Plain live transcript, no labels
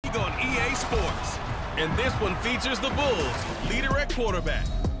EA Sports. And this one features the Bulls, leader at quarterback.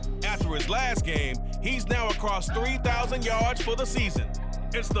 After his last game, he's now across 3,000 yards for the season.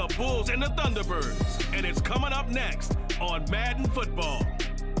 It's the Bulls and the Thunderbirds, and it's coming up next on Madden Football.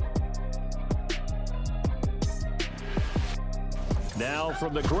 Now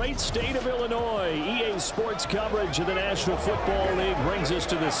from the great state of Illinois, EA Sports coverage of the National Football League brings us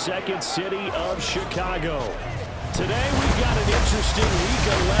to the second city of Chicago. Today we've got an interesting Week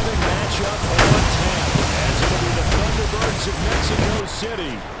 11 matchup on tap, as it'll be the Thunderbirds of Mexico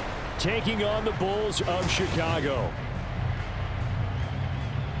City taking on the Bulls of Chicago.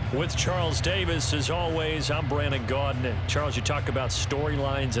 With Charles Davis, as always, I'm Brandon Gaudin. Charles, you talk about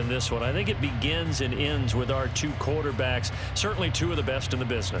storylines in this one. I think it begins and ends with our two quarterbacks, certainly two of the best in the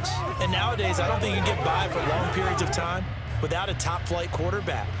business. And nowadays, I don't think you can get by for long periods of time without a top-flight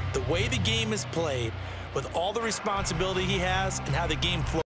quarterback. The way the game is played, with all the responsibility he has and how the game flows.